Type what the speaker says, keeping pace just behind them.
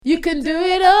You can do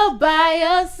it all by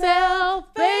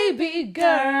yourself, baby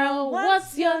girl.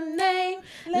 What's your name?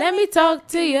 Let me talk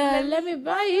to you. Let me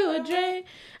buy you a drink.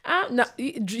 No,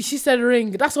 she said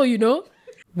ring. That's all you know.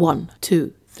 1,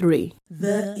 2, 3.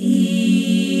 The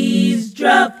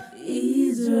eavesdrop.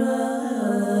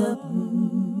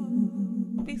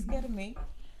 Be scared of me.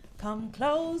 Come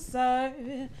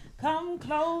closer. Come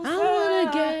closer. I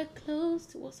wanna get close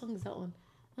to. What song is that one?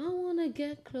 I wanna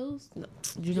get close. No.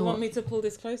 Do you want me to pull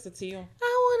this closer to you?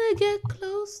 I wanna get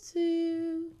close to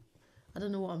you. I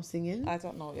don't know what I'm singing. I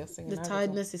don't know what you're singing. The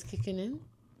tiredness is kicking in.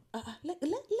 Let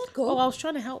go. Oh, I was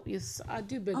trying to help you. I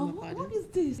do beg my pardon. What is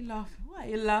this? Why are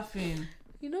you laughing?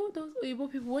 You know those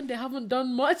Igbo people when they haven't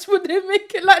done much, but they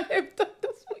make it like they've done.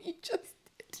 That's what you just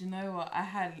did. Do you know what? I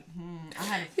had a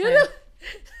friend. You know,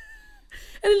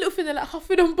 and a little thing they're like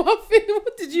huffing and puffing.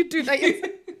 What did you do? Like,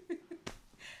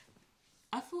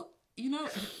 I thought, oh my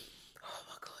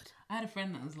God. I had a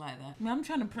friend that was like that. I mean, I'm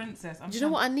trying to princess. Do you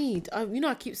know what I need? I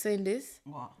keep saying this.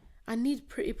 What? I need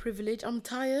pretty privilege. I'm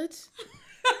tired.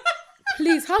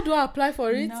 Please, how do I apply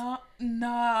for it? No.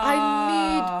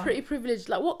 I need pretty privilege.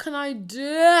 Like, what can I do?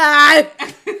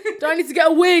 Do I need to get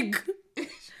a wig? Like,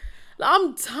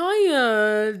 I'm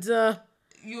tired.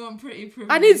 You want pretty privilege?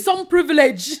 I need some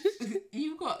privilege.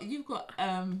 You've got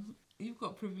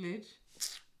privilege.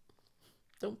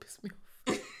 Don't piss me off.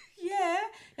 Yeah,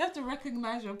 you have to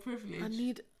recognize your privilege. I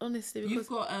need, honestly, because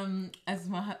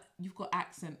you've got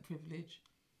accent privilege.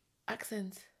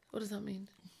 Accent. What does that mean?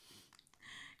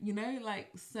 You know, like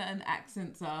certain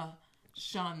accents are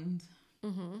shunned,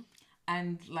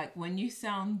 and like when you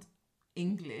sound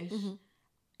English,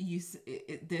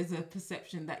 there's a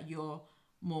perception that you're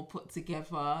more put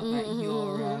together, that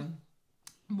you're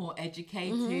more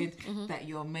educated, that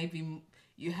you're maybe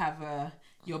you have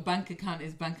your bank account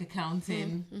is bank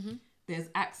accounting. There's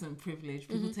accent privilege.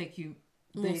 People take you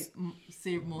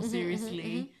more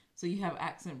seriously, so you have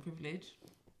accent privilege.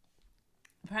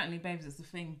 Apparently, babes, it's a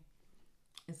thing.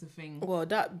 It's a thing. Well,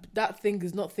 that thing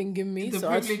is not thinking me. The so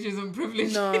privilege isn't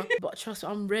privilege. No, but trust me,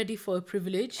 I'm ready for a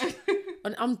privilege,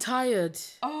 and I'm tired.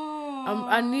 Oh,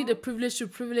 I need a privilege to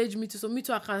privilege me so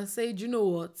I can say, do you know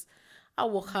what? I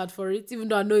work hard for it, even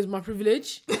though I know it's my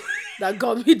privilege that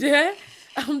got me there.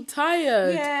 I'm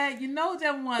tired. Yeah, you know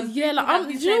them ones. Yeah, like I'm.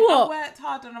 do you know what? I worked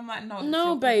hard, and I'm like, no.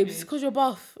 No, babes, because you're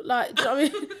buff. Like, do you know what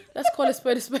I mean? Let's call it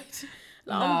spade a spade.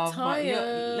 Like, no, I'm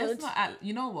tired. Let's not.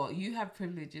 You know what? You have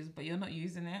privileges, but you're not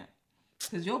using it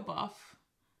because you're buff.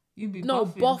 You'd be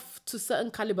buffing. Buff to certain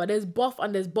caliber. There's buff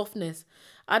and there's buffness.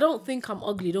 I don't think I'm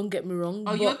ugly. Don't get me wrong.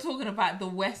 Oh, you're talking about the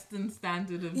Western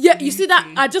standard of yeah. beauty. You see that?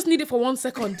 I just need it for 1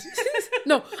 second.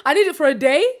 No, I need it for a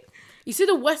day. You see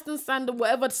the Western standard,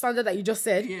 whatever the standard that you just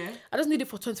said. Yeah. I just need it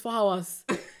for 24 hours.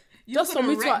 Just for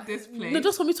me to this place. No,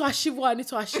 just for me to achieve what I need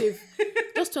to achieve.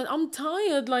 I'm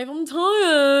tired, like I'm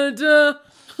tired.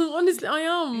 Honestly, I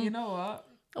am. You know what?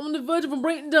 I'm on the verge of a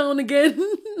breakdown again.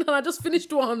 And I just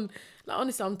finished one. Like,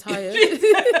 honestly, I'm tired. She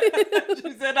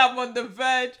said I'm on the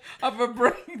verge of a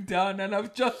breakdown and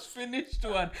I've just finished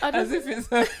one. As if it's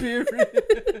her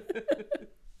period.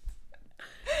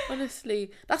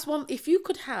 Honestly, that's one. If you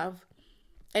could have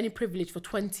any privilege for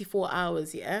 24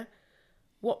 hours, yeah,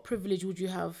 what privilege would you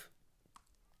have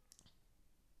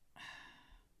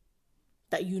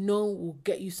that you know will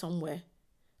get you somewhere?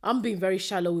 I'm being very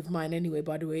shallow with mine anyway,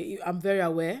 by the way. I'm very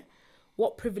aware.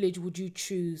 What privilege would you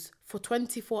choose for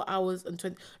 24 hours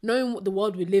and knowing what the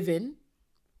world we live in?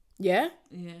 Yeah?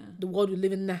 Yeah. The world we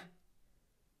live in now.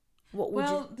 What would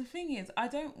you... the thing is, I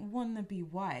don't want to be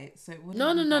white, so it wouldn't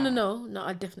No, be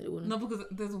I definitely wouldn't. No, because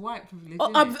there's white privilege.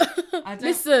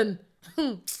 Listen.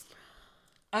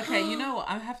 Okay, you know what?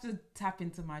 I have to tap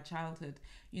into my childhood.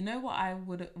 You know what I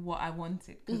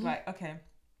wanted? Because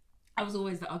I was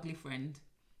always the ugly friend.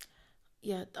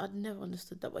 Yeah, I'd never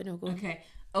understood that, but no, go on.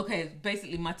 Okay.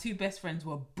 Basically, my two best friends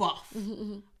were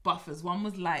buffers. One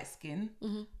was light skin,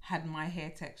 had my hair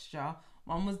texture.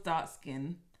 One was dark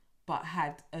skin, but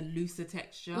had a looser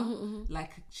texture.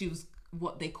 Like she was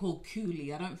what they call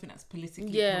coolie. I don't think that's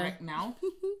politically correct now.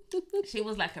 She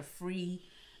was like a free.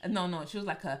 She was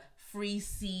like a free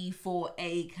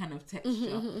C4A kind of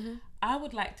texture. I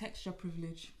would like texture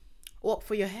privilege. What,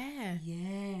 for your hair?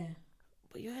 Yeah.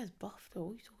 But your hair's buff though.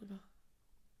 What are you talking about?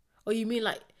 Or you mean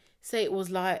like, say it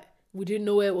was like we didn't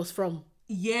know where it was from?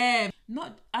 Yeah.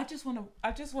 I just want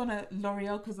a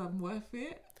L'Oreal because I'm worth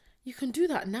it. You can do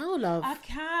that now, love. I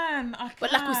can.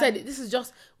 But like we said, this is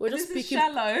just we're just speaking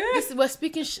shallow. This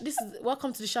is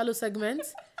welcome to the shallow segment.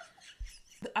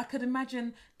 I could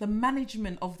imagine the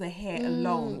management of the hair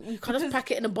alone. You can just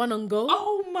pack it in a bun and go.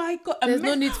 Oh my God. There's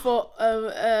no need for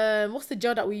what's the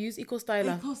gel that we use? Eco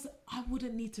Styler. Because I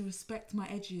wouldn't need to respect my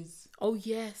edges. Oh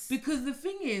yes. Because the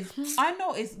thing is, I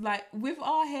noticed like with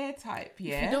our hair type, If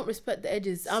you don't respect the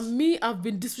edges, I've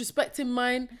been disrespecting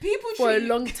mine people for a treat you-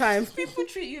 long time. People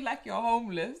treat you like you're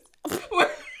homeless.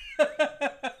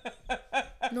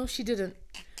 No, she didn't.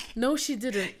 No, she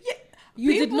didn't. Yeah.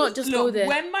 You did People- not just look, go there.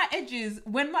 When my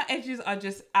edges are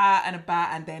just out and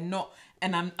about and they're not,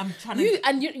 and I'm trying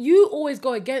to. You always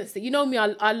go against it. You know me,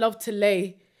 I love to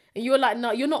lay. And you're like,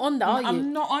 no, you're not on that, are you?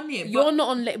 I'm not on it. You're not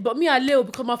on lay. But me, I lay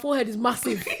because my forehead is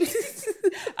massive.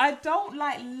 I don't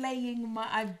like laying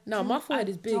my. My forehead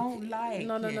is big. I don't like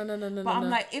No. it. But I'm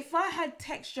like, if I had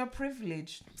texture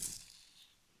privilege,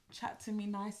 chat to me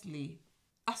nicely.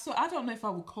 I don't know if I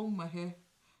would comb my hair.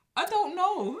 I don't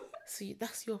know. See,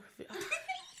 that's your.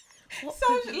 What So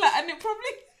privilege? like, and it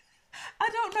probably. I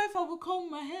don't know if I would comb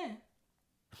my hair.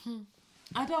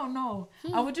 I don't know.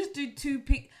 I would just do two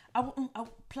I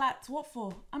plait. What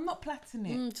for? I'm not plaiting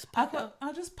it. Just pack it up.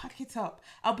 I'll just pack it up.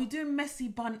 I'll be doing messy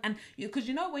bun, and because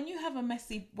you know when we have a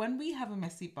messy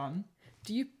bun,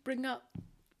 Do you bring out?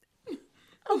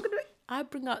 I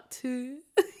bring out two.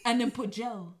 and then put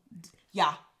gel.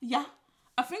 Yeah.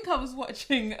 I think I was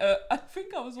watching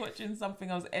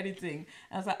something I was editing.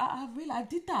 And I was like, I realized I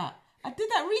did that. I did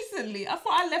that recently. I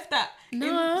thought I left that in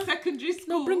secondary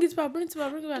school. No, bring it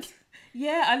back.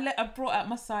 Yeah, I brought out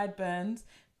my sideburns,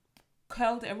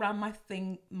 curled it around my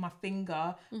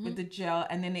finger with the gel,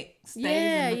 and then it stays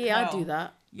in the I curl. do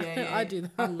that. Yeah, I do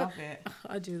that. I love it.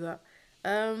 I do that.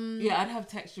 Yeah, I'd have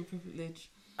texture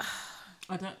privilege.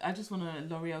 I just want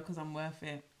a L'Oreal because I'm worth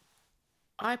it.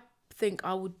 I think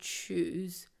I would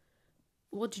choose.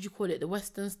 What did you call it? The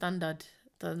Western Standard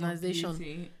Standardization,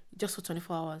 Beauty. just for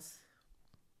 24 hours.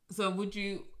 So would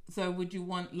you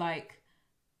want like,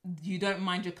 you don't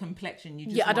mind your complexion? You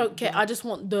just I want don't care. the- I just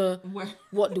want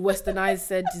what the Westernized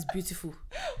said is beautiful.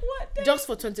 What? The- Just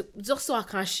for 20, just so I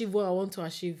can achieve what I want to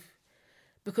achieve.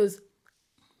 Because,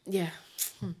 yeah.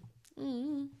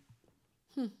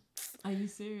 Are you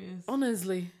serious?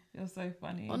 Honestly. You're so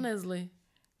funny. Honestly.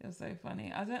 You're so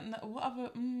funny. I don't know what other.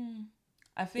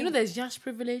 I think You know, there's Nyash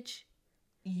privilege.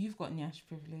 you've got Nyash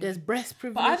privilege. There's breast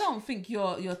privilege. But I don't think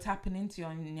you're tapping into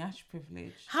your Nyash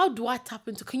privilege. How do I tap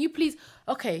into? Can you please?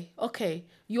 Okay.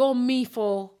 You're me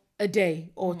for a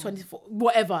day or 24,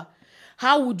 whatever.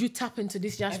 How would you tap into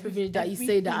this Nyash privilege that you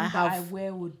say that I Everything have? I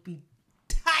wear would be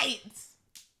tight.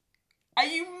 Are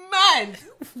you mad?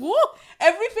 What?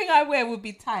 Everything I wear would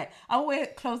be tight. I wear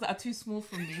clothes that are too small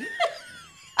for me.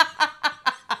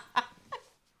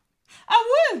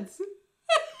 I would.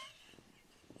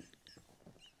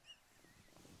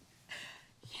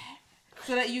 Yeah.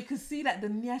 So that you can see that the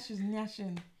Nyash is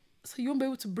Nyashing. So you won't be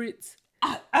able to breathe.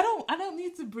 I don't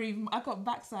need to breathe. I got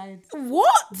backside.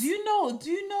 What? Do you know? Do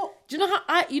you know how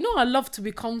I love to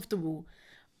be comfortable,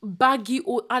 baggy,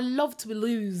 or I love to be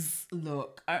loose.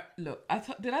 Look. Did I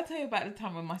tell you about the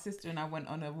time when my sister and I went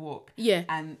on a walk? Yeah.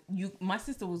 And my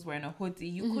sister was wearing a hoodie.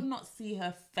 You could not see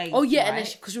her face. Oh yeah, right? and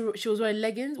then because she was wearing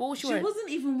leggings. What was she wearing? wasn't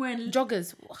even wearing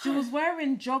Joggers. She was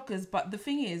wearing joggers, but the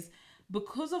thing is,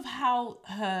 because of how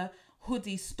her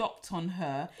hoodie stopped on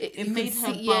her, it you made could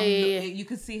her see- bum yeah. look. You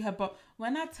could see her bum.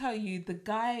 When I tell you, the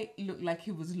guy looked like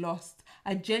he was lost.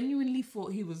 I genuinely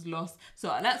thought he was lost.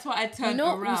 So that's why I turned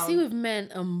around. You see with men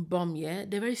and bum, yeah,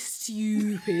 they're very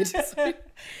stupid. So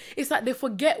it's like they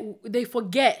forget.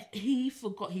 He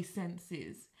forgot his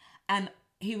senses, and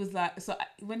he was like,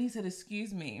 when he said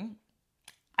 "excuse me,"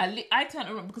 I turned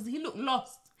around because he looked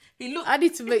lost. I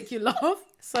need to make you laugh.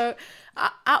 So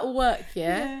at work,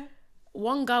 yeah,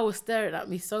 one guy was staring at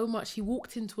me so much he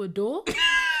walked into a door.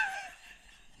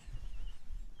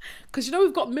 Because, you know,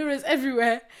 we've got mirrors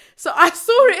everywhere. So I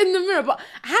saw it in the mirror, but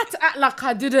I had to act like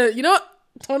I didn't,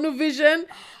 tunnel vision.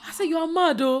 I said, you're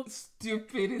mad, oh.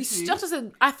 Stupidity. It's just,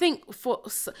 I think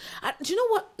do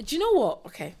you know what?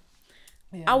 Okay.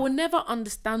 Yeah. I will never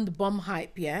understand the bum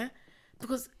hype, yeah?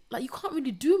 Because, you can't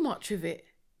really do much with it.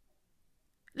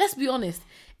 Let's be honest.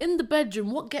 In the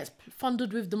bedroom, what gets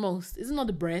fondled with the most? Isn't it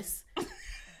the breasts?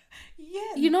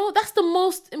 Yeah. That's the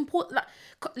most important.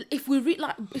 If we read,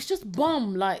 it's just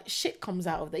bum, shit comes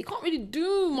out of there. You can't really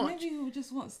do much. Maybe he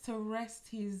just wants to rest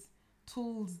his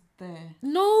tools there.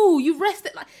 No, you rest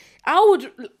it. I would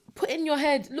put in your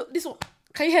head. Look, this one.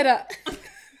 Can you hear that?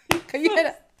 Can you hear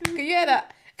that? Can you hear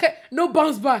that? Okay, no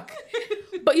bounce back.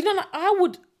 But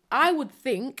I would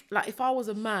think if I was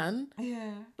a man.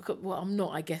 Yeah. Well, I'm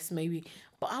not. I guess maybe,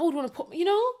 but I would want to put. Here.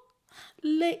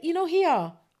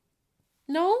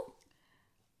 No.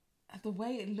 The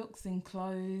way it looks in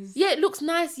clothes. Yeah, it looks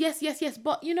nice. Yes.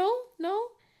 But no.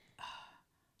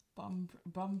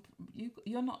 Bum.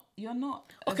 You're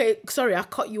not. Okay, sorry, I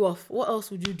cut you off. What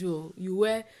else would you do? You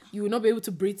will not be able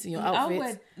to breathe in your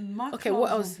outfit. My Okay, clothes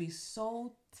what else? will be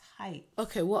so tight.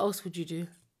 Okay, what else would you do?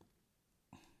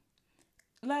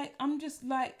 Like,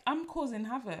 I'm causing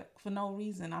havoc for no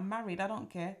reason. I'm married. I don't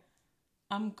care.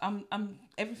 I'm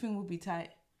everything would be tight.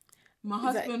 My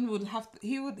husband would have to,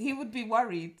 he would be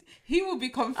worried. He would be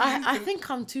confused. I think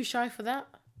I'm too shy for that.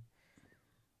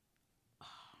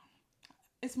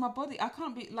 It's my body. I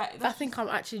can't be like. I think I'm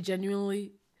actually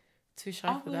genuinely too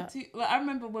shy for that. I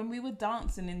remember when we were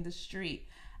dancing in the street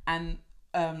and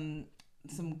some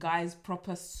guys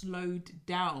proper slowed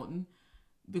down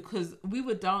because we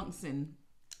were dancing.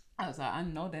 I was like, I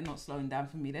know they're not slowing down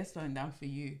for me. They're slowing down for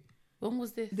you. When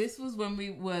was this? This was when we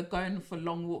were going for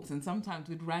long walks, and sometimes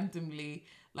we'd randomly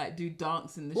like do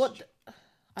dance in the street.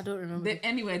 I don't remember.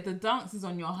 Anyway, the dance is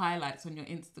on your highlights on your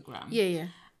Instagram. Yeah.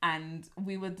 And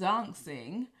we were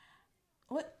dancing.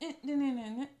 What?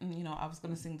 I was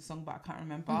gonna sing the song, but I can't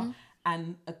remember. Mm-hmm.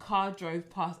 And a car drove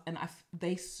past, and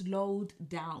they slowed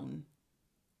down.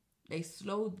 They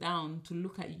slowed down to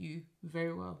look at you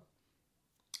very well.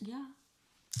 Yeah.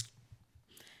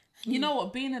 You know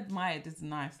what? Being admired is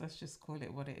nice. Let's just call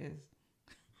it what it is.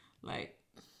 Like,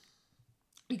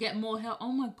 you get more help.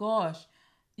 Oh my gosh.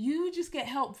 You just get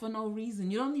help for no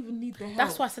reason. You don't even need the help.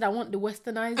 That's why I said I want the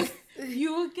westernized.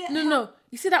 You will get help. No.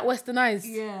 You see that westernized?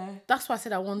 Yeah. That's why I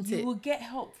said I want it. You will get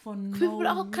help for no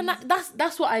reason.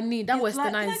 That's what I need. That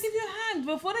westernized. Like, can I give you a hand?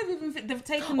 Before they've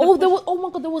taken oh my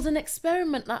God, there was an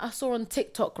experiment that I saw on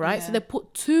TikTok, right? Yeah. So they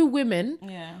put two women.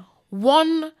 Yeah.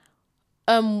 One...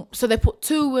 so they put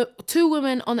two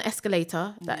women on the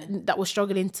escalator that were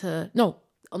struggling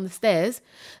on the stairs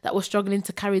that were struggling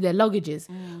to carry their luggages.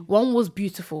 One was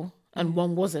beautiful and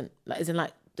one wasn't, like, isn't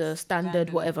like the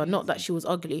standard whatever. Not that she was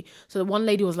ugly. So the one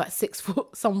lady was like 6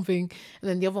 foot something, and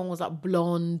then the other one was like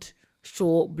blonde,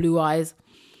 short, blue eyes.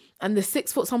 And the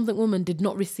 6 foot something woman did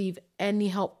not receive any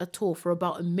help at all for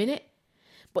about a minute,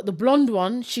 but the blonde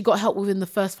one, she got help within the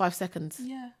first 5 seconds.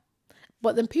 Yeah.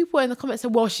 But then people in the comments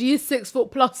said, well, she is 6 foot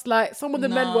plus. Like, some of the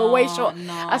men were way short.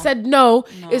 I said, no,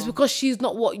 it's because she's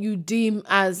not what you deem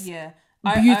as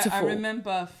beautiful. I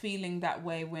remember feeling that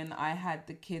way when I had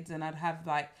the kids, and I'd have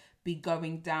be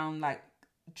going down,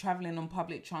 traveling on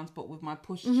public transport with my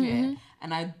pushchair,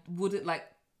 and I wouldn't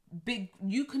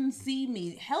you can see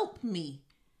me, help me.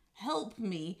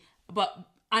 But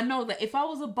I know that if I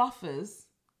was a Buffers,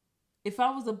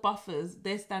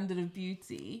 their standard of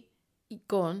beauty,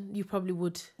 go on, you probably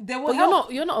would. But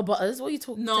you're not a Butters. What are you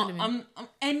talking? No, I'm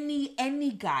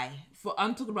any guy.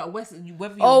 I'm talking about West.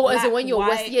 Whether you're black, as in when you're white,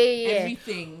 West, yeah,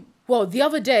 everything. Well, the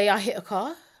other day I hit a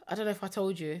car. I don't know if I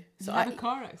told you. So you had a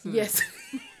car accident. Yes.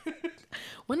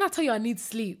 When I tell you I need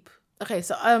sleep. Okay,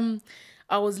 so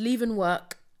I was leaving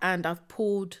work and I've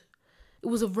pulled. It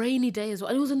was a rainy day as well,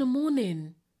 and it was in the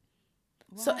morning.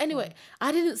 Wow. So anyway,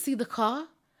 I didn't see the car.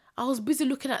 I was busy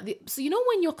looking at so you know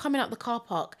when you're coming out the car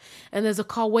park and there's a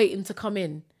car waiting to come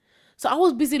in. So I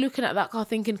was busy looking at that car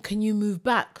thinking, can you move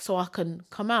back so I can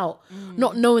come out?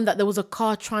 Not knowing that there was a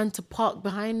car trying to park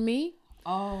behind me.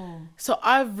 Oh. So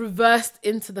I've reversed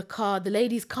into the car. The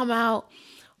ladies come out.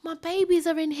 My babies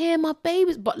are in here, my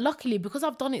babies. But luckily, because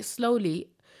I've done it slowly,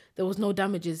 there was no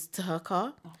damages to her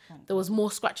car. Oh, there was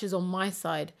more scratches on my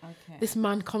side. Okay. This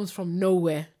man comes from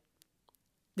nowhere.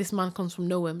 I'm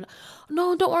like,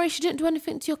 no, don't worry, she didn't do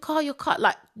anything to your car.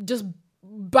 Just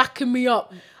backing me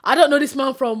up. I don't know this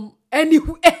man from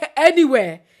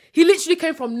anywhere. He literally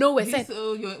came from nowhere.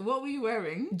 What were you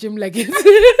wearing? Gym leggings.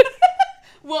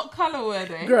 What colour were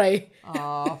they? Grey.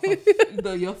 Oh,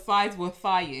 your thighs were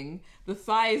thighing.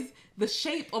 The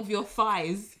shape of your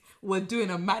thighs were doing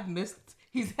a madness.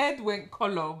 His head went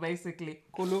colo, basically.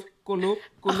 Colo.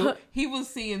 He was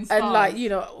seeing stars.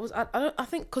 And I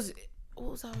think because...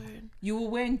 What was I wearing? You were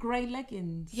wearing grey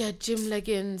leggings. Yeah, gym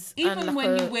leggings. Even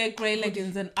when you wear grey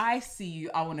leggings and I see you,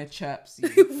 I want to chirps you.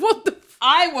 What the...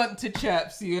 I want to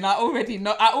chirps you, and I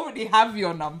already have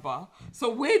your number.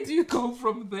 So where do you go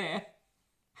from there?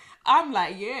 I'm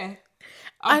like, yeah,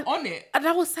 I'm on it. And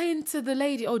I was saying to the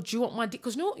lady, oh, do you want my...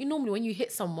 Because normally when you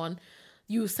hit someone,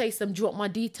 you say to them, do you want my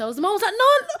details? And I was like,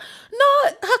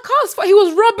 no, her car's fine. He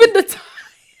was rubbing the tire.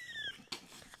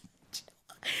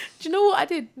 Do you know what I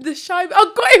did? I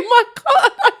got in my car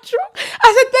and I drove.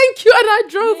 I said thank you and I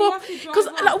drove off. Because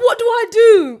what do I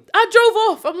do? I drove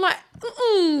off. I'm like,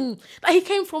 Like he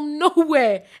came from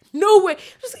nowhere. He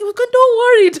was going, don't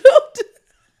worry.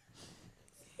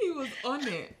 He was on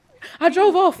it. I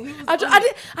drove off. he was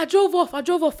I drove off.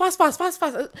 Fast.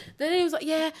 Then he was like,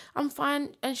 yeah, I'm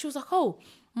fine. And she was like, oh,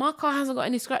 my car hasn't got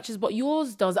any scratches, but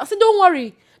yours does. I said, don't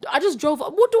worry. I just drove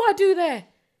up. What do I do there?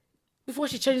 Before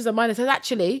she changes her mind and says,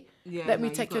 actually, let me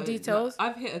take your details.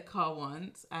 I've hit a car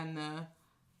once, and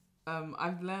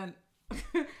I've learned,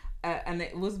 and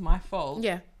it was my fault.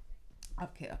 Yeah.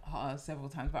 I've hit a car several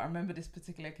times, but I remember this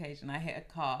particular occasion. I hit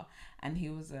a car, and he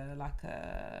was like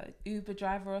a Uber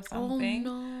driver or something.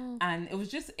 Oh, no. And it was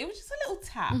just a little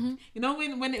tap. You know,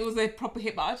 when it was a proper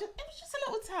hit, but it was just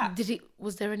a little tap.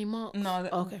 Was there any marks? No.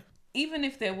 Okay. Even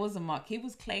if there was a mark, he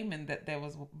was claiming that there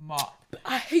was a mark.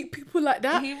 I hate people like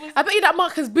that. He was- I bet you that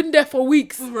mark has been there for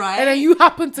weeks. Right. And then you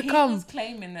happen to He come. was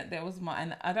claiming that there was a mark,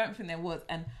 and I don't think there was.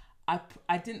 And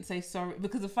I didn't say sorry,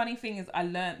 because the funny thing is, I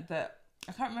learned that,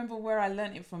 I can't remember where I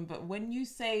learned it from, but when you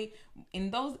say,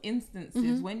 in those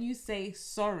instances, when you say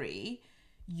sorry,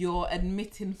 you're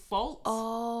admitting fault.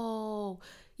 Oh.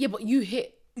 Yeah, but you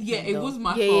hit. Yeah, it was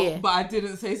my Yeah, fault, yeah. but I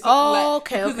didn't say so. Oh, like,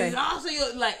 okay, because okay. it's, so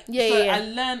you're like, Yeah, so yeah. I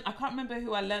learned, I can't remember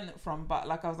who I learned it from, but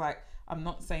like I was like, I'm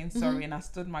not saying sorry, and I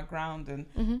stood my ground,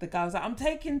 and the guy was like, I'm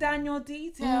taking down your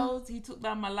details. He took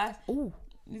down my life. Ooh.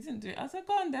 He didn't do it. I said,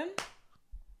 go on then.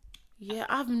 Yeah,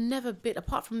 I've never been,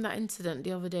 apart from that incident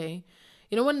the other day.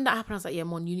 You know, when that happened, I was like, yeah,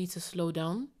 Mon, you need to slow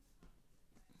down.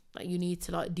 Like, you need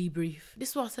to, like, debrief. This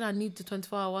is what I said, I need the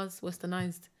 24 hours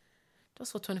westernized.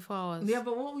 Just for 24 hours. Yeah,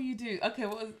 but what will you do? Okay,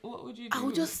 what would you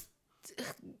do?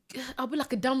 I'll be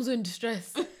like a damsel in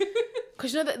distress.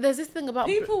 Because, you know, there's this thing about...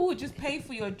 People will just pay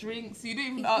for your drinks. You don't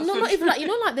even ask No, for not even like, you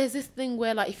know, like there's this thing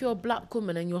where, like, if you're a black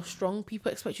woman and you're strong,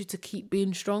 people expect you to keep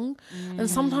being strong. And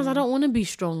sometimes I don't want to be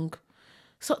strong.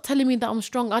 Stop telling me that I'm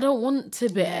strong. I don't want to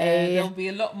be. There'll be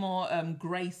a lot more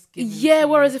grace given. Yeah, to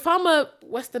whereas you. if I'm a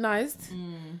westernized,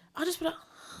 I'll just be like,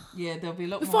 Yeah, there'll be a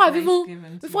lot before more I've grace even,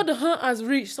 given. before the hurt has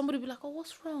reached, somebody will be like, oh,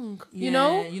 what's wrong?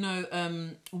 Yeah, You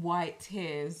know? white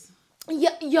tears.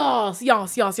 Yeah, yes.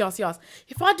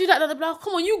 If I do that, they'll be like,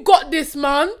 come on, you got this,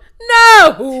 man.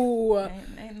 No!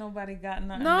 Ain't nobody got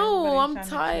nothing. No, Everybody's I'm trying to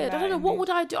tired. chill I don't know. out What and would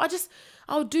I do?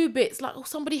 I'll do bits like, oh,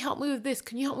 somebody help me with this.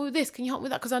 Can you help me with this? Can you help me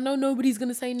with that? Because I know nobody's going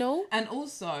to say no. And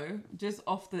also, just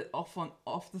off the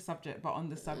subject, but on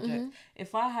the subject,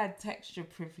 if I had texture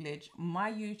privilege,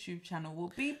 my YouTube channel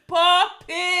would be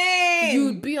popping.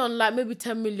 You'd be on like maybe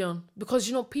 10 million because,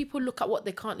 you know, people look at what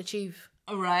they can't achieve.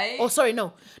 Right? Oh, sorry,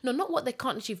 no, not what they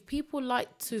can't achieve. People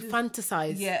like to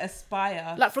fantasize. Yeah,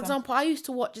 aspire. Like, for example, I used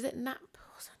to watch, is it Nap?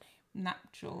 What's her name?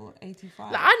 Natural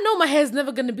 85. Like, I know my hair's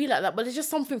never going to be like that, but there's just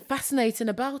something fascinating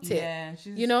about it. Yeah,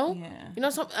 You know? Yeah. You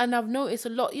know, and I've noticed a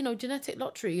lot, you know, genetic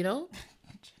lottery, you know?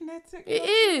 Genetic. It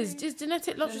is. Just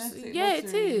genetic lottery. Genetic Yeah, it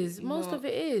lottery. is. You Most know, of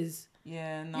it is.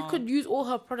 Yeah, no. You could use all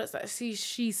her products that she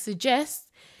suggests.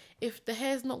 If the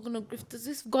hair's not gonna,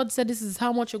 if God said this is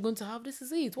how much you're going to have, this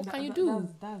is it. What can you do?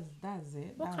 That's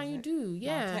it. What can you it. do?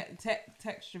 Yeah. No,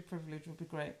 texture privilege would be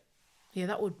great. Yeah,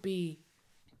 that would be.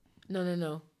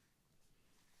 No.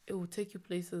 It will take you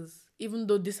places. Even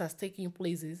though this has taken you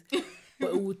places, but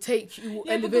it will take you.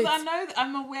 Yeah, elevate. because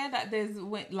I'm aware that there's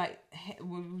like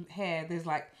with hair. There's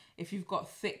like, if you've got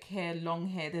thick hair, long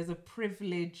hair, there's a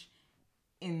privilege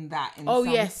in that. In Oh,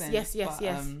 some yes, sense. yes.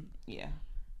 Yeah.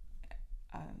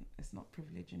 It's not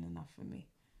privileging enough for me.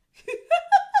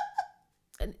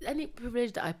 And any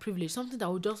privilege that I privilege, something that I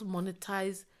will just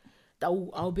monetize, that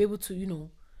I'll be able to, you know,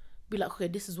 be like, okay,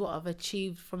 this is what I've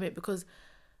achieved from it. Because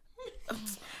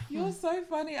You're so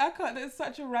funny. I can't. It's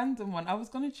such a random one. I was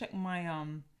gonna check my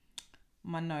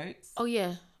my notes. oh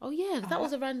yeah, that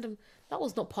was a random. That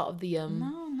was not part of the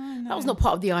No. That was not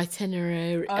part of the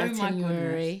itinerary. Oh my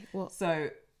goodness. What?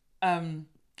 So,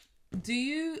 do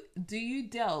you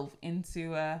delve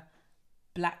into a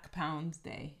Black Pounds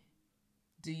Day?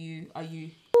 Are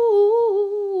you?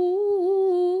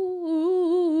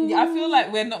 Yeah, I feel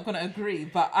like we're not gonna agree,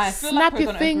 but I feel Snap like we're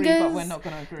your gonna agree, but fingers. we're not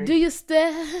gonna agree. Do you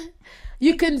stare?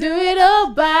 You can do it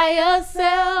all by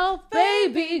yourself,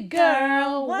 baby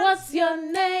girl. What's your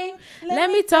name? Let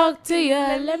me talk to you.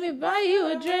 Let me buy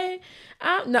you a drink.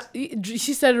 No,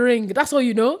 she said ring. That's all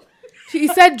you know. He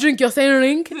said drink. You're saying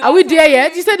ring. Are we there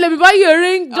yet? She said let me buy you a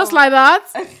ring, just like that.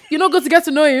 You're not going to get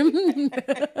to know him.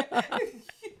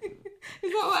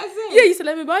 Is that what I said? Yeah, you said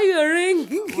let me buy you a ring.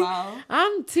 Wow.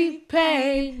 I'm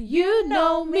T-Pain. You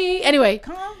know me. Anyway.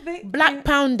 Convict. Black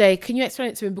Pound Day. Can you explain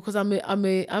it to me? Because I'm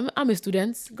a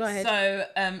student. Go ahead. So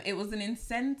it was an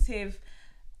incentive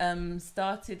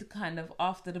started kind of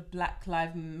after the Black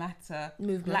Lives Matter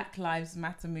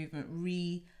movement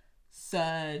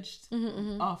resurged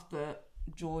after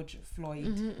George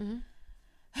Floyd.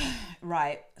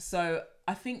 Right. So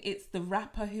I think it's the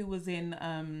rapper who was in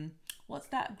what's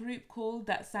that group called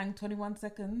that sang 21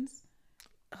 Seconds?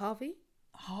 Harvey?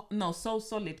 No, Soul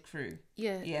Solid Crew.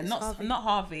 Yeah. Yeah, it's not Harvey. not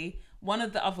Harvey. One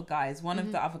of the other guys. It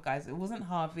wasn't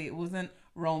Harvey. It wasn't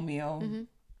Romeo.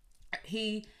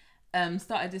 He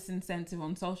started this incentive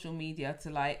on social media to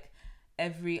like I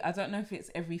don't know if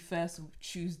it's every first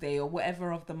Tuesday or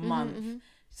whatever of the month,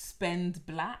 spend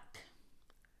black.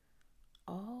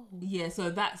 Oh. Yeah, so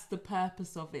that's the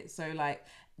purpose of it. So like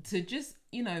to just,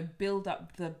 build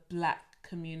up the black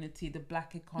community, the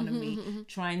black economy,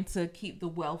 trying to keep the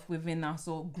wealth within us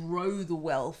or grow the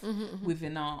wealth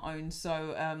within our own.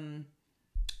 So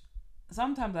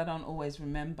sometimes I don't always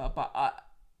remember, but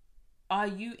are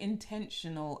you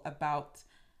intentional about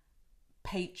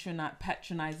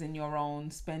patronizing your own,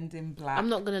 spending black? I'm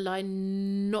not gonna lie,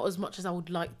 not as much as I would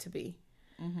like to be.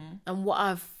 And what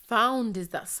I've found is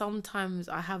that sometimes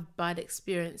I have bad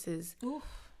experiences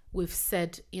with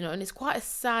said, and it's quite a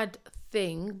sad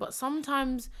thing, but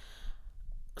sometimes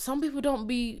some people don't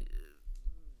be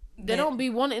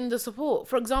wanting the support.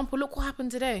 For example, look what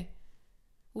happened today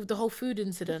with the whole food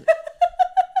incident.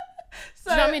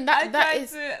 So Do you know what I mean? That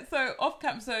is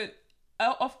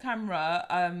off camera,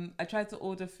 I tried to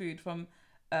order food from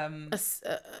a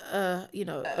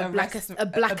black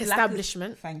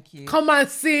establishment. Thank you. Come and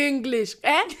say English,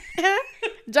 eh?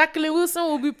 Jacqueline Wilson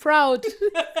will be proud.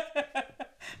 Why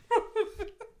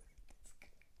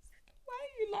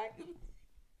are you like?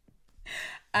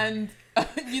 And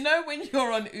when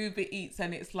you're on Uber Eats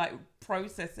and it's like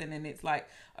processing and it's like,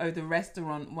 the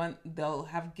restaurant they'll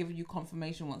have given you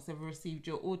confirmation once they've received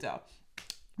your order.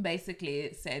 Basically,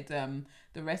 it said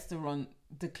the restaurant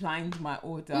declined my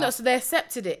order. No, so they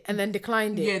accepted it and then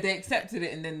declined it. Yeah, they accepted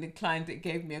it and then declined it.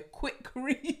 Gave me a quick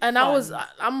refund. And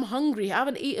I'm hungry. I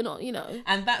haven't eaten,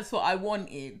 And that's what I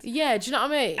wanted. Yeah, do you know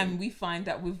what I mean? And we find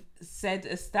that with said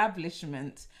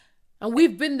establishment, and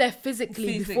we've been there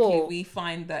physically before. We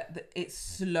find that it's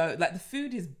slow. Like the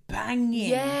food is banging.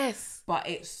 Yes. But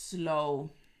it's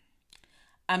slow.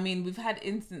 I mean, we've had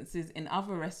instances in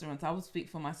other restaurants, I will speak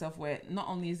for myself, where not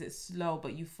only is it slow,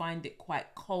 but you find it quite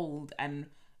cold, and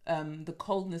the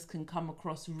coldness can come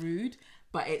across rude,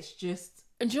 but it's just...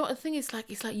 And do you know what the thing is? Like,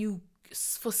 it's like you...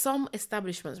 For some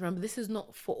establishments, remember, this is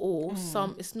not for all.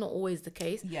 Some, it's not always the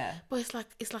case. Yeah. But it's like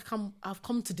I've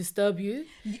come to disturb you.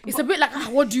 It's a bit like,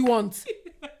 what do you want?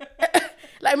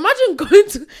 Like, imagine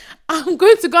I'm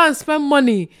going to go and spend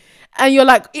money, and you're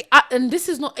like, and this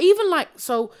is not even like,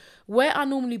 so where I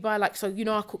normally buy, like, so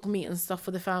I cook meat and stuff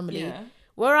for the family. Yeah.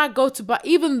 Where I go to buy,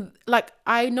 even like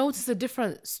I notice a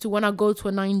difference to when I go to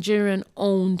a Nigerian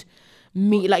owned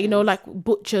meat, like like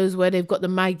butchers where they've got the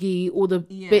Maggi or the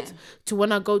bits, to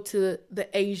when I go to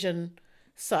the Asian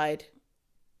side.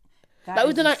 That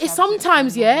was it's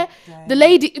sometimes the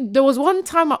lady. There was one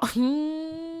time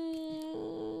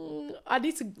I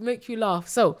need to make you laugh.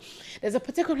 So there's a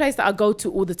particular place that I go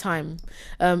to all the time.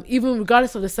 Even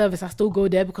regardless of the service, I still go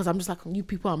there because I'm just like, you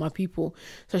people are my people.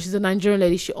 So she's a Nigerian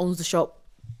lady. She owns the shop.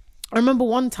 I remember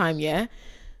one time,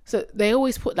 so they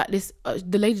always put like this,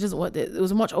 the lady doesn't work there. There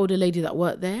was a much older lady that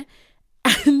worked there.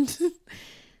 And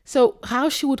so how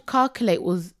she would calculate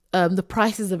was the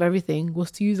prices of everything was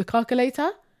to use a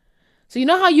calculator. So you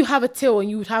know how you have a till and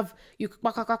you would have, she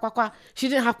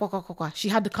didn't have she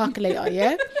had the calculator,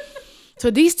 yeah? So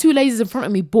these two ladies in front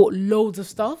of me bought loads of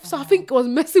stuff. So I think it was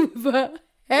messing with her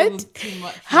head.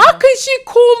 How can she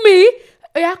call me?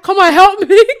 Yeah, come on, help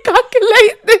me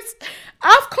calculate this.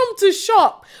 I've come to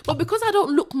shop, but because I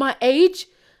don't look my age,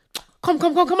 come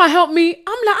on, help me.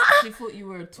 I'm like, She thought you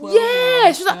were a 12.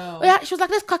 Yeah, she was like,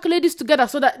 let's calculate this together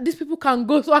so that these people can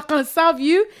go, so I can serve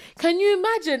you. Can you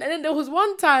imagine? And then there was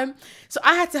one time, so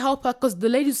I had to help her because the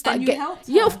lady started getting. Helped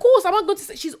her? Yeah, of course. I'm not going to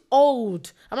say she's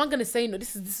old. I'm not going to say no.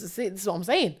 This is what I'm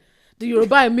saying. The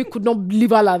Yoruba and me could not leave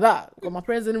her like that because my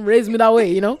parents didn't raise me that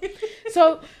way,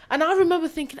 So, and I remember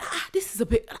thinking, this is a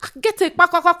bit. I can get it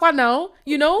quack now,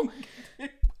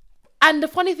 And the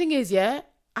funny thing is, I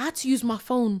had to use my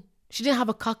phone. She didn't have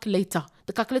a calculator.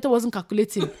 The calculator wasn't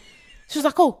calculating. She was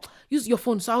like, use your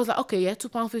phone. So I was like, okay,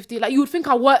 £2.50. Like, you would think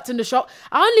I worked in the shop.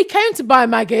 I only came to buy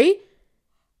Maggi.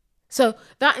 So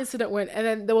that incident went. And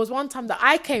then there was one time that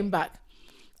I came back.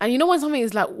 And when something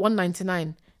is like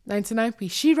 $1.99, 99p,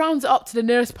 she rounds it up to the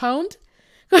nearest pound.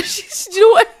 Do you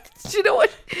know what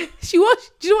she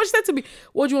said to me?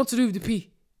 What do you want to do with the p?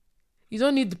 You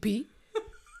don't need the p.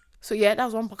 So that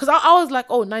was one part. Because I was like,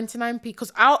 99p.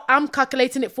 Because I'm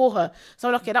calculating it for her. So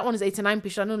I'm like, okay, that one is 89p.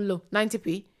 She's like, no,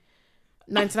 90p.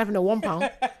 99p, no, £1.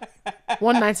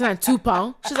 1.99,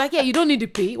 £2. She's like, yeah, you don't need the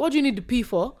p. What do you need the p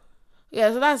for?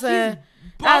 Yeah, so that's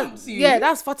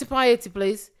that's 40 pound 80,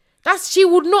 please. She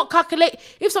would not calculate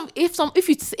if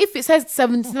it says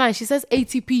 79, she says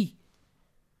 80p.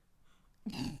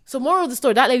 So moral of the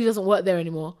story, that lady doesn't work there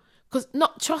anymore. Because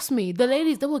trust me, the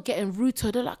ladies, they were getting rude to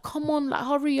her. They're like, come on, like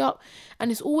hurry up.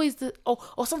 And it's always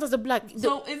or sometimes they're like,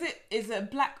 so is it a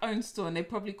black owned store and they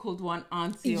probably called one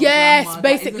auntie or yes, grandma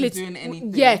basically that isn't doing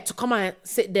anything? Yeah, to come and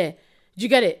sit there. Do you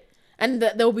get it? And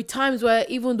there will be times where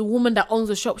even the woman that owns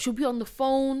the shop, she'll be on the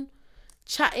phone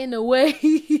chatting away.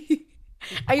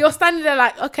 And you're standing there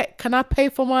like, okay, can I pay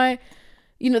for my,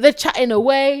 they're chatting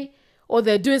away or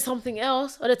they're doing something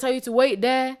else or they tell you to wait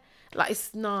there. Like,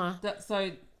 it's nah.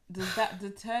 So does that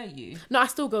deter you? No, I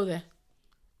still go there.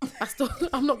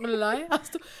 I'm not gonna lie.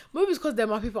 Maybe it's because they're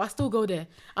my people. I still go there.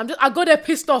 I go there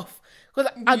pissed off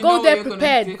because I go there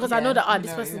prepared because I know that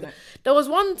this person. There was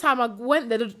one time I went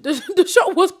there. The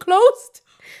shop was closed.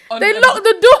 They locked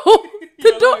the door.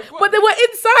 Like, but they were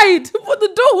inside. But the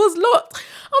door was locked.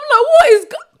 I'm like, what is?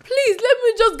 Please let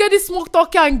me just get this smoke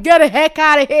talkie and get the heck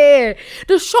out of here.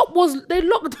 The shop they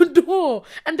locked the door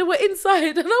and they were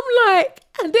inside, and I'm like,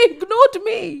 and they ignored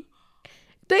me.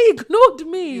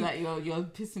 Like you're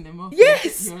pissing them off.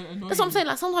 Yes, that's what I'm saying.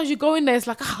 Like sometimes you go in there, it's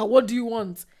like, what do you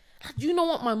want? Like, do you not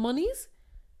want my monies?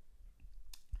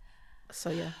 So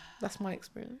yeah, that's my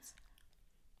experience.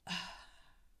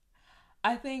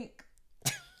 I think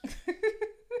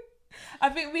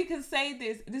we can say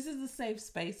this. This is a safe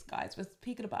space, guys. We're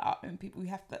speaking about our own people. We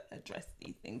have to address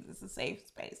these things. It's a safe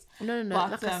space. No.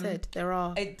 But, like I said, there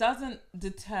are. It doesn't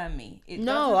deter me.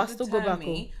 I still go back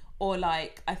home. Or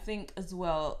like, I think as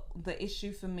well, the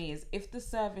issue for me is if the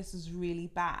service is really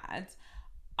bad,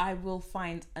 I will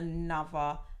find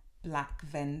another black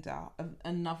vendor,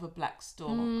 another black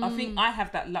store. I think I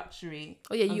have that luxury.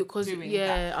 Oh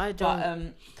yeah, I don't.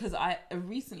 But because I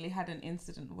recently had an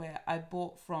incident where I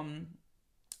bought from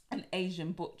an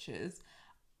Asian butcher's.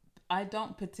 I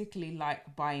don't particularly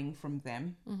like buying from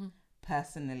them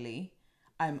personally.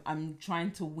 I'm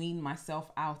trying to wean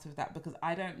myself out of that because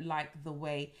I don't like the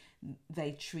way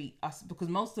they treat us, because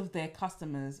most of their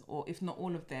customers, or if not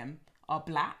all of them, are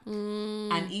black.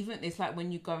 And even it's like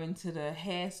when you go into the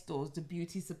hair stores, the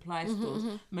beauty supply stores,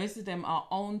 most of them are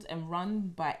owned and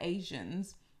run by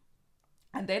Asians,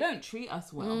 and they don't treat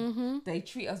us well. They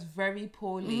treat us very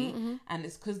poorly, and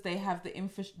it's because they have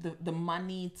the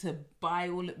money to buy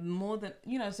more than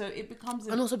so it becomes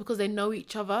and also because they know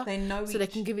each other. They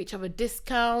can give each other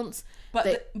discounts.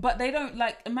 But they don't,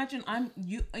 like, imagine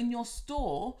you in your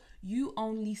store, you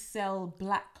only sell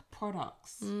black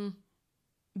products.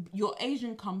 Your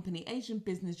Asian company, Asian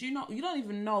business, you don't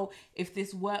even know if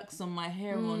this works on my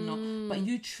hair or not, but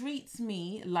you treat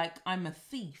me like I'm a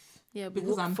thief. Yeah,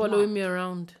 because I'm following me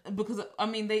around. Because I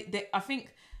mean, they I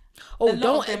think. Oh,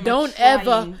 don't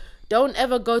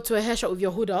ever go to a hair shop with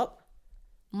your hood up.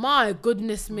 My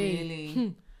goodness me.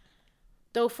 Really?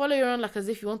 They'll follow you around like as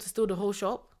if you want to steal the whole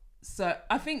shop. So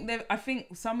I think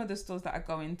some of the stores that I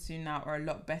go into now are a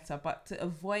lot better, but to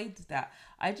avoid that,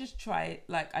 I try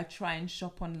and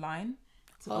shop online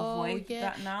to avoid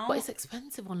that now. But it's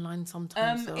expensive online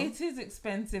sometimes. It is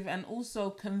expensive, and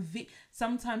also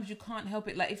sometimes you can't help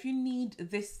it. Like if you need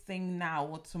this thing now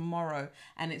or tomorrow,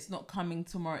 and it's not coming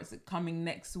tomorrow, it's coming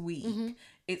next week.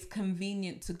 It's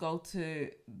convenient to go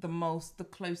to the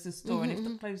closest store, and if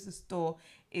the closest store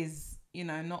is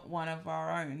not one of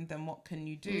our own, then what can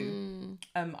you do?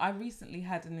 I recently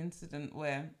had an incident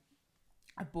where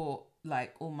I bought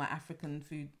like all my African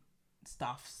food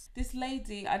stuffs. This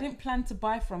lady, I didn't plan to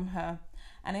buy from her,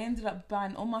 and I ended up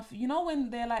buying all my when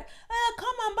they're like,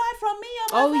 come and buy from me.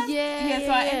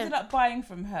 So I ended up buying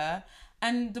from her,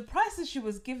 and the prices she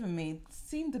was giving me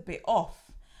seemed a bit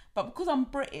off, but because I'm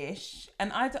British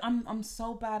and I'm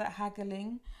so bad at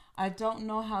haggling, I don't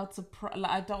know how to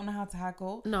I don't know how to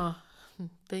haggle. No,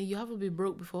 then you haven't been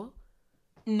broke before.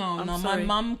 No, my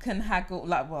mum can haggle.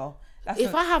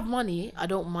 If I have money, I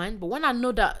don't mind. But when I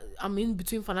know that I'm in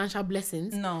between financial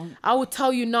blessings, no, I will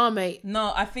tell you now, mate.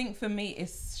 No, I think for me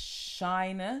it's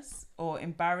shyness or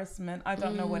embarrassment. I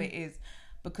don't know what it is,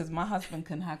 because my husband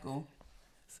can haggle.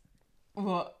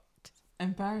 What?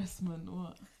 Embarrassment?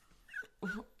 What?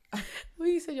 When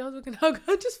you said your husband can haggle,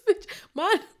 I just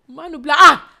mine will be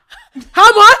like,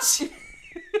 how much?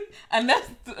 And that's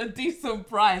a decent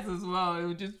price as well. It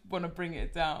would just want to bring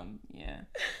it down. Yeah.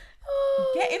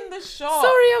 Get in the shop.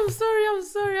 I'm sorry.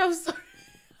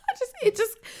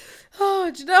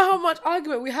 Do you know how much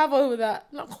argument we have over that?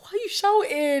 Like, why are you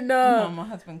shouting? No, my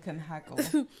husband can haggle.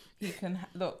 He can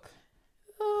look.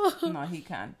 No, he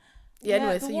can. Yeah.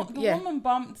 Anyway, the woman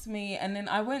bumped me, and then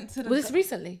I went to the. Was this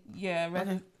recently? Yeah,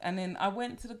 okay. And then I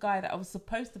went to the guy that I was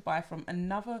supposed to buy from,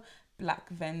 another black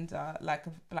vendor, like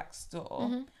a black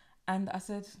store, And I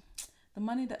said, the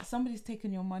money that somebody's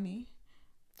taken your money.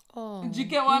 Oh. Do you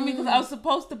get what I mean? Because I was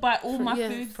supposed to buy all my Yeah,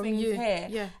 food from things you. here.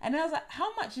 Yeah. And I was like,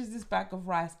 how much is this bag of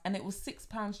rice? And it was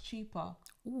 £6 cheaper.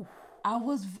 Ooh.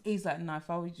 He's like, no, if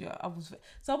I was you, I was.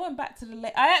 So I went back to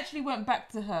I actually went back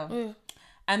to her. Yeah.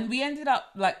 And we ended up,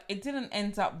 like, it didn't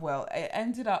end up well. It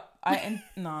ended up,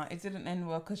 no, it didn't end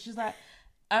well. Because she's like,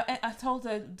 I told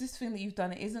her, this thing that you've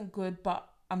done, it isn't good, but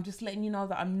I'm just letting you know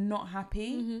that I'm not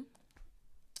happy. Mm-hmm.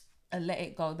 And let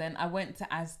it go. Then I went to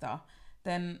Asda.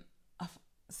 Then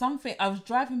I was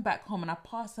driving back home and I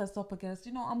passed her stop again. I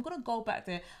said, I'm going to go back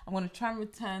there. I'm going to try and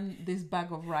return this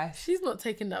bag of rice. She's not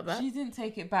taking that back. She didn't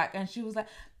take it back. And she was like,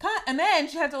 can't. And then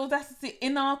she had the audacity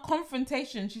in our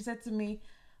confrontation. She said to me,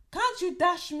 can't you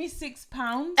dash me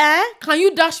 £6? Can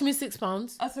you dash me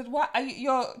 £6? I said, what?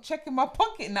 You're checking my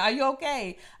pocket now. Are you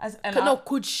okay?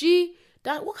 Could she...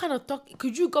 what kind of talk?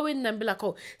 Could you go in there and be like,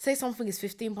 oh, say something is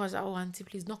 £15. Like, oh, auntie,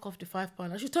 please knock off the £5.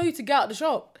 I should tell you to get out of the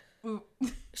shop.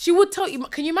 She would tell you.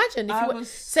 Can you imagine if you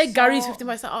say Gary's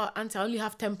 £15? Say, oh, auntie, I only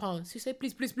have £10. You say,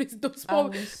 please,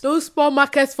 don't spoil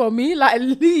markets for me. Like,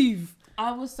 leave.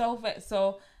 I was so vexed.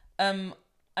 So,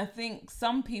 I think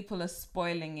some people are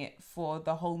spoiling it for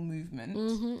the whole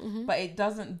movement, but it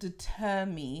doesn't deter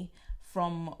me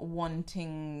from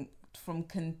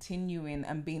continuing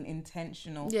and being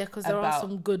intentional. Yeah, because there are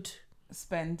some good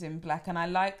spending black. And I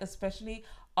like especially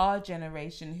our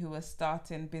generation who are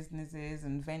starting businesses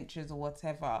and ventures or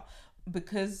whatever,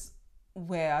 because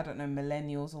we're, I don't know,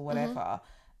 millennials or whatever,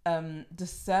 the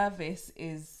service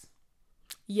is...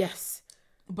 Yes.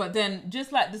 But then,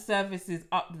 just like the service is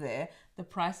up there, the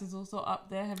price is also up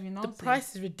there. Have you noticed? The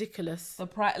price is ridiculous. The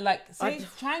price, like, say,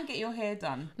 try and get your hair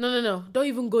done. No. Don't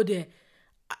even go there.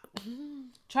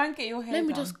 Try and get your hair done. Let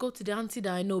me just go to the auntie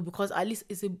that I know, because at least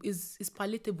it's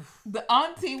palatable. The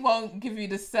auntie won't give you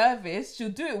the service. She'll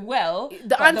do it well.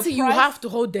 The auntie, you have to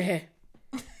hold the hair.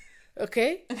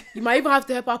 Okay? You might even have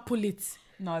to help her pull it.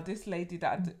 No, this lady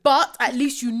But at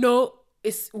least you know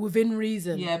it's within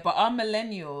reason. Yeah, but our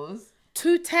millennials...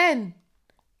 $210.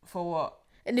 For what?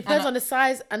 It depends on the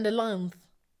size and the length.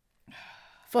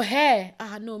 For hair,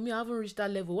 no, me, I haven't reached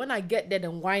that level. When I get there,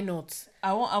 then why not?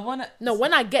 I want to... No,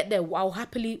 when I get there, I'll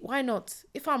happily... Why not?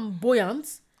 If I'm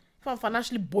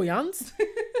financially buoyant,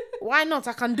 why not?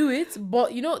 I can do it.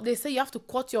 But, they say you have to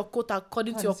cut your coat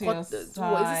according to your cut. Is it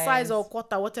size or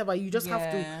quarter, whatever? You just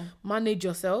have to manage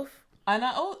yourself. And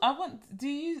I want... Do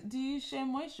you share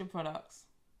moisture products?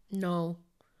 No,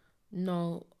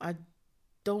 I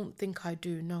don't think I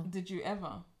do, no. Did you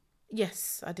ever?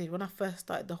 Yes, I did. When I first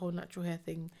started the whole natural hair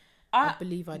thing, I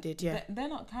believe I did, yeah. They're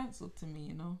not cancelled to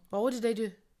me, But what did they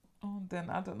do? Oh,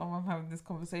 then I don't know why I'm having this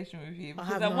conversation with you.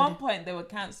 Because at one point they were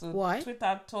cancelled. Why? Twitter,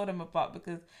 I've told them about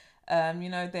because,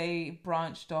 they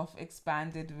branched off,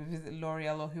 expanded with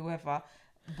L'Oreal or whoever,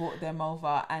 bought them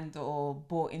over or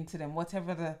bought into them,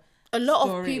 whatever the A lot of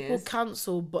story people is.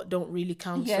 cancel but don't really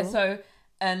cancel. Yeah, so...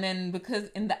 And then because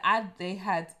in the ad they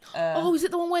had... is it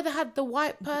the one where they had the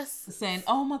white person? Saying,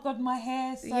 oh my God, my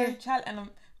hair is so challenging. And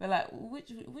we're like,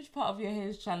 which part of your hair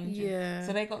is challenging? Yeah.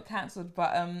 So they got cancelled.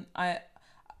 But I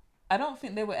don't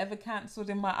think they were ever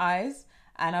cancelled in my eyes.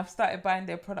 And I've started buying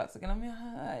their products again. I'm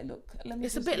like, look, let me...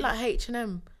 It's a bit like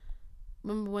H&M.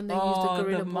 Remember when they used the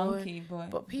Gorilla Monkey Boy?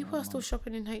 But people are still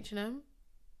shopping in H&M.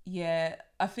 Yeah,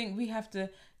 I think we have to,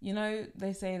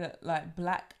 they say that like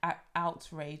black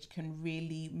outrage can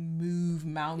really move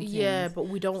mountains. Yeah, but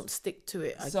we don't stick to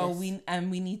it, I guess.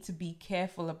 we need to be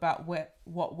careful about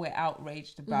what we're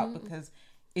outraged about, because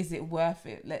is it worth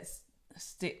it? Let's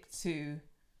stick to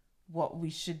what we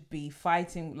should be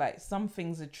fighting. Like, some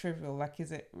things are trivial, like,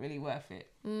 is it really worth it?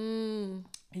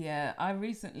 Yeah, I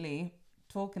recently,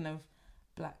 talking of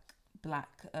black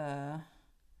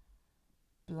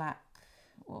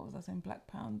what was I saying? Black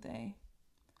Pound Day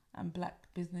and black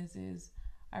businesses.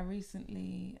 I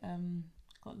recently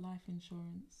got life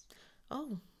insurance.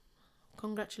 Oh,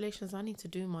 congratulations! I need to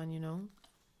do mine.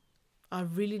 I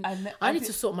need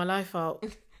to sort my life out.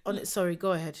 Sorry,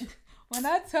 go ahead. When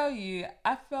I tell you,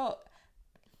 I felt...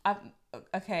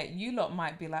 okay, you lot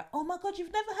might be like, oh my God,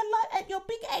 you've never had life at your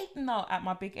big age. No, at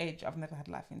my big age, I've never had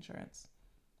life insurance.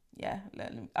 Yeah,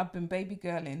 I've been baby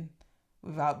girling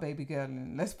without baby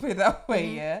girling. Let's put it that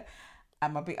way, yeah.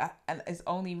 And and it's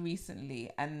only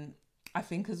recently, and I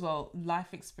think as well,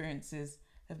 life experiences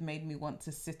have made me want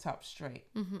to sit up straight.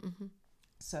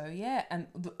 So yeah, and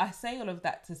I say all of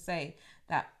that to say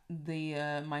that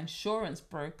my insurance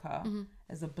broker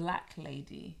is a black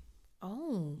lady.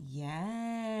 Oh.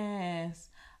 Yes.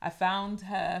 I found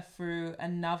her through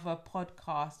another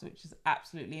podcast, which is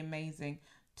absolutely amazing.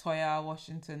 Toya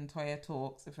Washington, Toya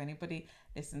Talks. If anybody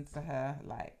listens to her,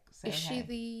 like, say Is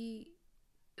hey.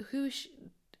 who is she?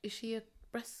 Is she a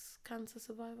breast cancer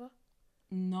survivor?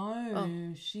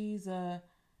 No, she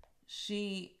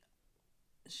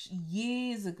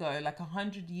years ago, like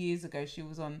 100 years ago, she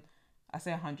was on. I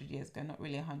say 100 years ago, not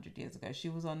really 100 years ago. She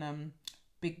was on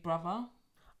Big Brother.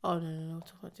 Oh no,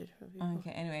 talk about different people.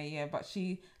 Okay, anyway, yeah, but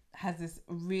she has this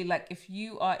real, like, if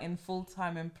you are in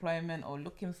full-time employment or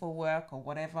looking for work or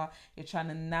whatever, you're trying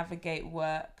to navigate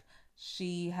work,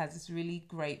 she has this really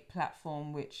great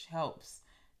platform which helps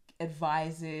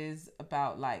advises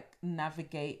about like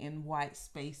navigating white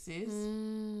spaces.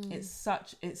 It's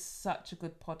such a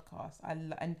good podcast.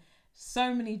 And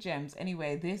so many gems.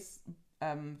 Anyway, this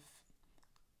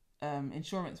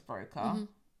insurance broker,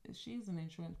 she's an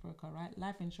insurance broker, right?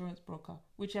 Life insurance broker,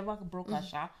 whichever broker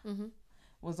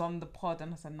was on the pod,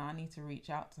 and I said, nah, I need to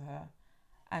reach out to her.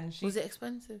 And she Was it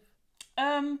expensive?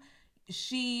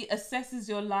 She assesses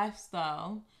your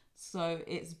lifestyle, so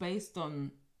it's based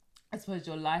on, I suppose,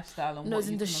 your lifestyle and No, what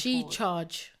you does can she afford.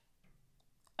 charge?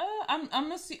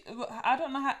 I'm assuming, I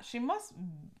don't know how she must.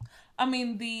 I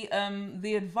mean,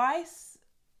 the advice,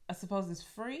 I suppose, is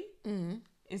free.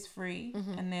 Is free,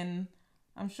 and then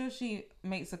I'm sure she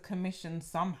makes a commission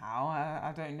somehow.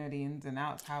 I don't know the ins and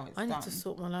outs how it's I done. need to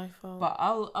sort my life out. But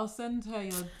I'll send her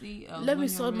your details. Let me when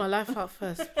sort you're my ready. life out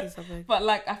first, please. I beg. But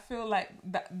like, I feel like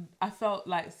that. I felt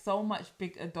like so much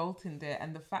big adult in there,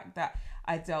 and the fact that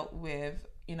I dealt with,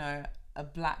 you know, a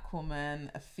black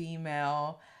woman, a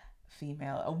female,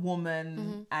 a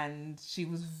woman, and she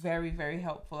was very, very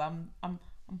helpful. I'm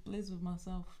pleased with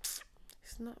myself.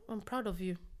 It's not. I'm proud of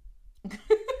you.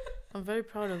 I'm very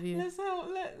proud of you.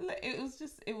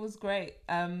 It was great.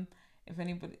 If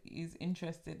anybody is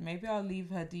interested, maybe I'll leave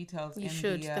her details. You in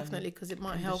should the, definitely, because it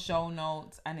might in help. the show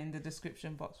notes and in the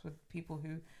description box with people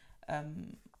who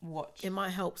watch. It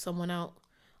might help someone out.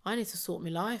 I need to sort my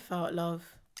life out,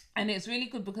 love. And it's really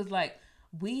good because, like,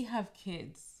 we have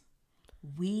kids,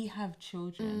 we have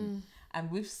children,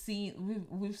 and we've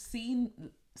seen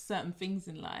certain things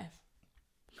in life.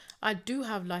 I do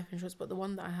have life insurance, but the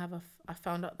one that I have, I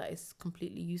found out that it's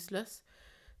completely useless.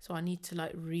 So I need to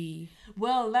like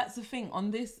Well, that's the thing.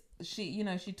 On this, she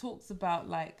talks about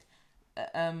like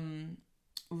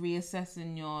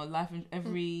reassessing your life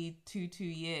every 2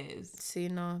 years. See,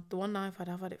 no, the one I've had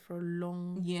it for a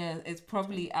long. Yeah, it's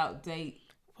probably outdated.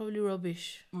 Probably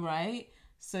rubbish. Right?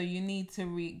 So you need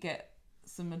to get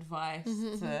some advice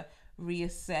to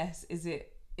reassess.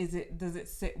 Does it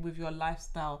sit with your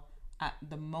lifestyle at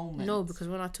the moment? No, because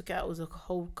when I took it out, it was a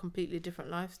whole completely different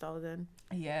lifestyle then.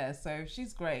 Yeah, so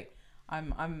she's great.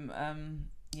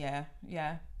 Yeah.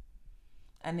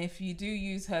 And if you do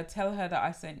use her, tell her that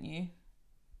I sent you.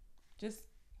 Just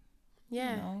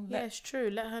Yeah, it's true.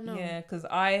 Let her know. Yeah, because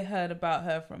I heard about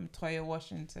her from Toya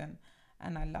Washington,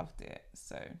 and I loved it.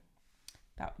 So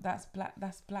that's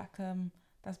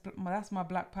my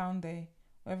Black Pound Day.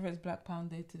 Whether it's Black Pound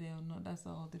Day today or not, that's a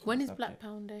whole different When is subject. Black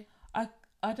Pound Day?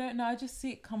 I don't know. I just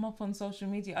see it come up on social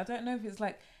media. I don't know if it's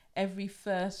like every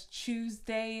first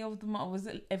Tuesday of the month. Was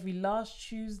it every last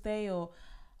Tuesday or?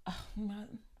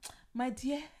 My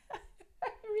dear, I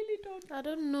really don't. I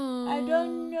don't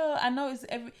know. I know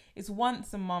it's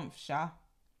once a month, Sha.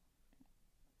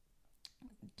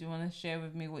 Do you want to share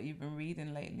with me what you've been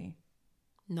reading lately?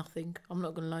 Nothing. I'm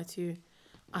not gonna lie to you.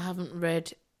 I haven't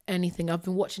read anything. I've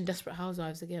been watching Desperate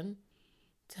Housewives again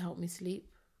to help me sleep.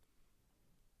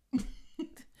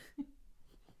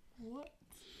 What?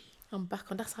 I'm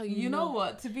back on. That's how You know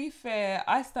what? To be fair,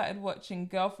 I started watching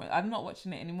Girlfriend. I'm not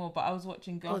watching it anymore, but I was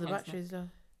watching Oh, the Girlfriend battery's low.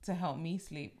 to help me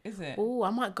sleep. Is it? Oh,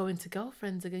 I might go into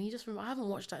Girlfriends again. You just remember, I haven't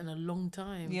watched that in a long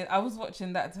time. Yeah, I was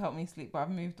watching that to help me sleep, but I've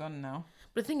moved on now.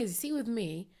 But the thing is, you see, with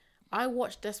me, I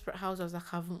watch Desperate Housewives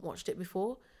like I haven't watched it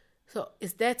before. So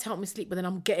it's there to help me sleep, but then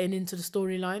I'm getting into the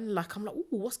storyline. Like, I'm like, ooh,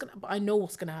 what's gonna? But I know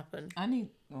what's gonna happen. I need.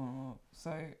 Oh,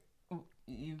 so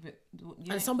you.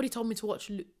 Yeah. And somebody told me to watch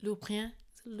Lupin.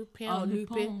 Is it Lupin or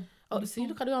Lupin? Lupin. Oh, see,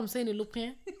 look at the way I'm saying it,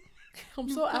 Lupin. I'm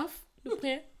so off.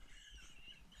 Lupin.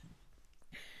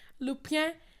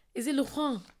 Lupin. Is it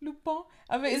Lupin? Lupin.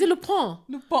 I mean, Is it Lupin?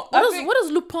 Lupin? What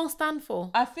does Lupin stand for?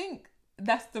 I think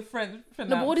that's the French pronunciation.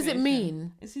 No, but what does it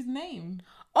mean? It's his name.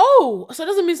 Oh, so it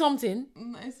doesn't mean something.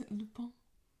 No, it's Lupin.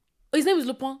 Oh, his name is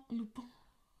Lupin. Lupin.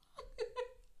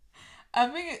 I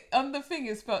think on the thing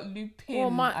it's spelled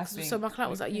Lupin. I think. So my client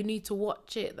was like, you need to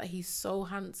watch it, that he's so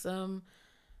handsome.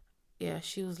 Yeah,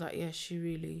 she was like, yeah, she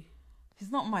really.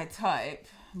 He's not my type,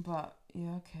 but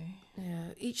yeah, okay.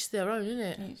 Yeah, each their own,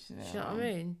 innit? Each their Do you know what I own.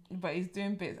 mean? But he's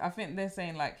doing bits. I think they're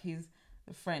saying like he's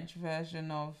the French version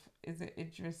of, is it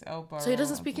Idris Elba? So he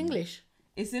doesn't or speak something? English?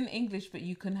 It's in English, but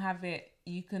you can have it.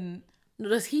 You can No,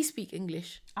 does he speak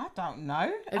English? I don't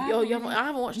know. I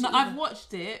haven't watched it. No, either. I've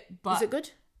watched it, but Is it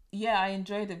good? yeah, I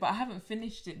enjoyed it, but I haven't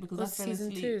finished it because I What's fell season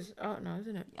asleep. 2 is out now,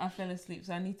 isn't it? I fell asleep,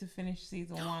 so I need to finish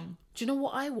season 1. Do you know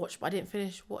what I watched but I didn't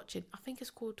finish watching? I think it's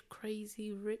called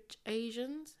Crazy Rich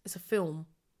Asians. It's a film.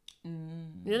 You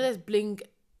know, there's Bling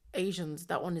Asians.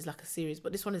 That one is like a series,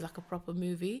 but this one is like a proper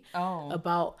movie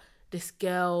about this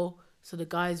girl. So the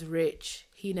guy's rich.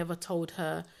 He never told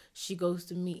her. She goes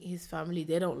to meet his family.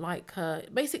 They don't like her.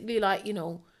 Basically, like, you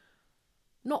know,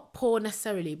 not poor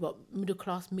necessarily, but middle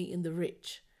class meeting the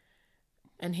rich.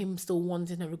 And him still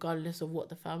wanting her regardless of what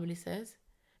the family says.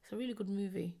 It's a really good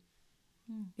movie.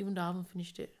 Even though I haven't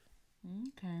finished it.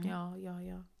 Okay.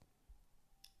 Yeah.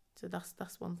 So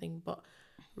that's one thing. But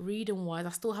reading wise, I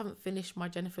still haven't finished my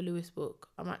Jennifer Lewis book.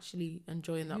 I'm actually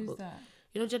enjoying that Who's book. that?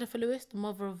 You know Jennifer Lewis, the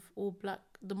mother of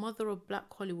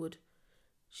Black Hollywood.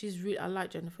 I like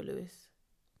Jennifer Lewis.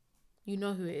 You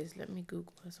know who it is. Let me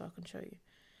Google her so I can show you.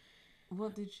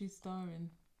 What did she star in?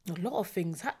 A lot of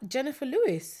things. Jennifer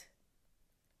Lewis.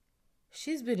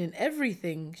 She's been in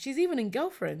everything. She's even in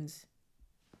Girlfriends.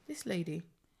 This lady.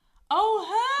 Oh,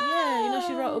 her. Yeah, you know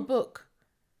she wrote a book.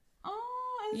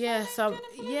 Oh, is Yeah, that so Jennifer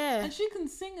Lewis? yeah. And she can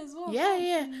sing as well. Yeah, can't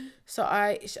yeah. she? So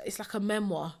it's like a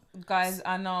memoir. Guys,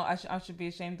 I know I should be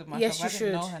ashamed of myself. Yes, you I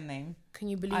didn't know should. her name. Can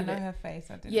you believe I know it? her face.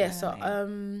 I didn't Yeah, know so her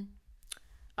name.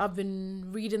 I've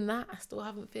been reading that. I still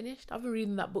haven't finished. I've been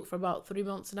reading that book for about 3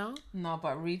 months now. No,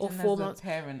 but reading as 4 a months.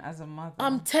 parent, as a mother.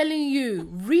 I'm telling you,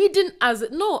 reading by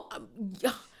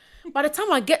the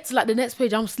time I get to like the next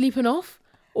page, I'm sleeping off,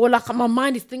 or like my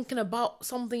mind is thinking about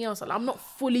something else. Like, I'm not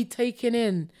fully taking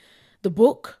in the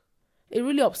book. It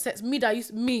really upsets me. That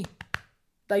used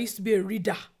to be a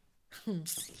reader.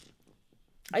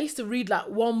 I used to read like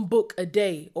one book a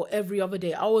day or every other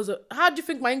day. How do you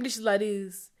think my English is like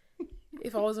this?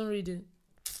 If I wasn't reading,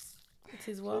 it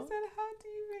is well. She said, "How do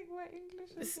you make my English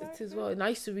is like It is this?" well. And I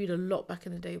used to read a lot back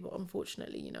in the day, but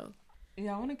unfortunately, you know.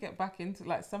 Yeah, I want to get back into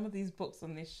like some of these books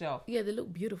on this shelf. Yeah, they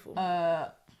look beautiful.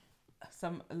 A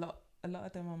lot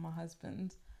of them are my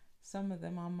husband's. Some of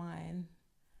them are mine.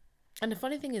 And the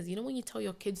funny thing is, you know, when you tell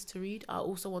your kids to read, I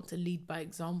also want to lead by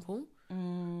example.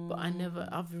 But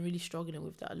I've been really struggling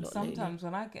with that a lot Sometimes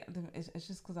when I get them, it's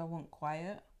just because I want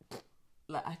quiet.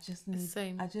 Like I just need,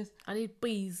 Same. I need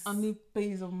peace. need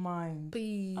peace of mind.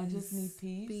 Peace. I just need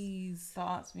peace. Peace. To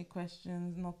ask me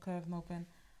questions, no curve, no pen.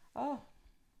 Oh,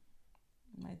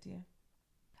 my dear.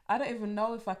 I don't even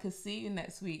know if I could see you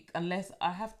next week unless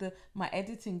I have my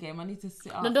editing game. I need to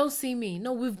sit up. No, don't see me.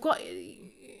 No, we've got,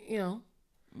 you know,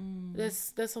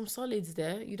 there's some solids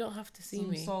there. You don't have to see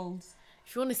me. Souls.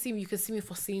 If you want to see me, you can see me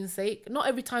for seeing sake. Not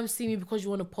every time see me because you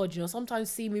want to pod, you know. Sometimes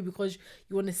see me because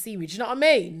you want to see me. Do you know what I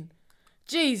mean?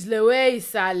 Jeez Louise,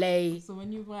 Sally. So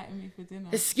when you inviting me for dinner?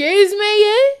 Excuse me,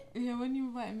 yeah? Yeah, when you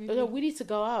inviting me No, we need to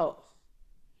go out.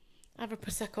 I have a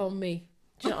Prosecco on me.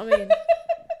 Do you know what I mean?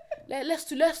 Let's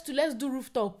do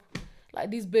rooftop. Like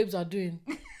these babes are doing.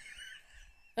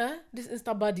 These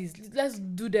Insta buddies. Let's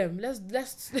do them.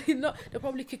 Let's you know, they'll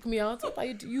probably kick me out. What are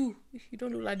you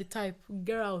don't look like the type.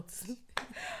 Get out.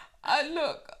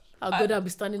 Look. I'll go there, I'll be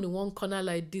standing in one corner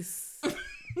like this.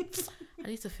 I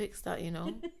need to fix that, you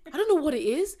know. I don't know what it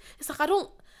is. It's like am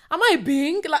I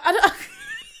being like I don't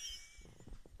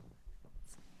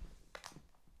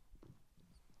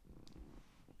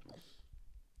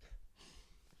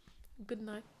Good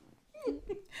night.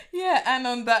 Yeah, and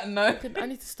on that note, I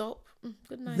need to stop.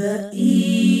 Good night. The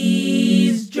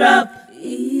eavesdrop.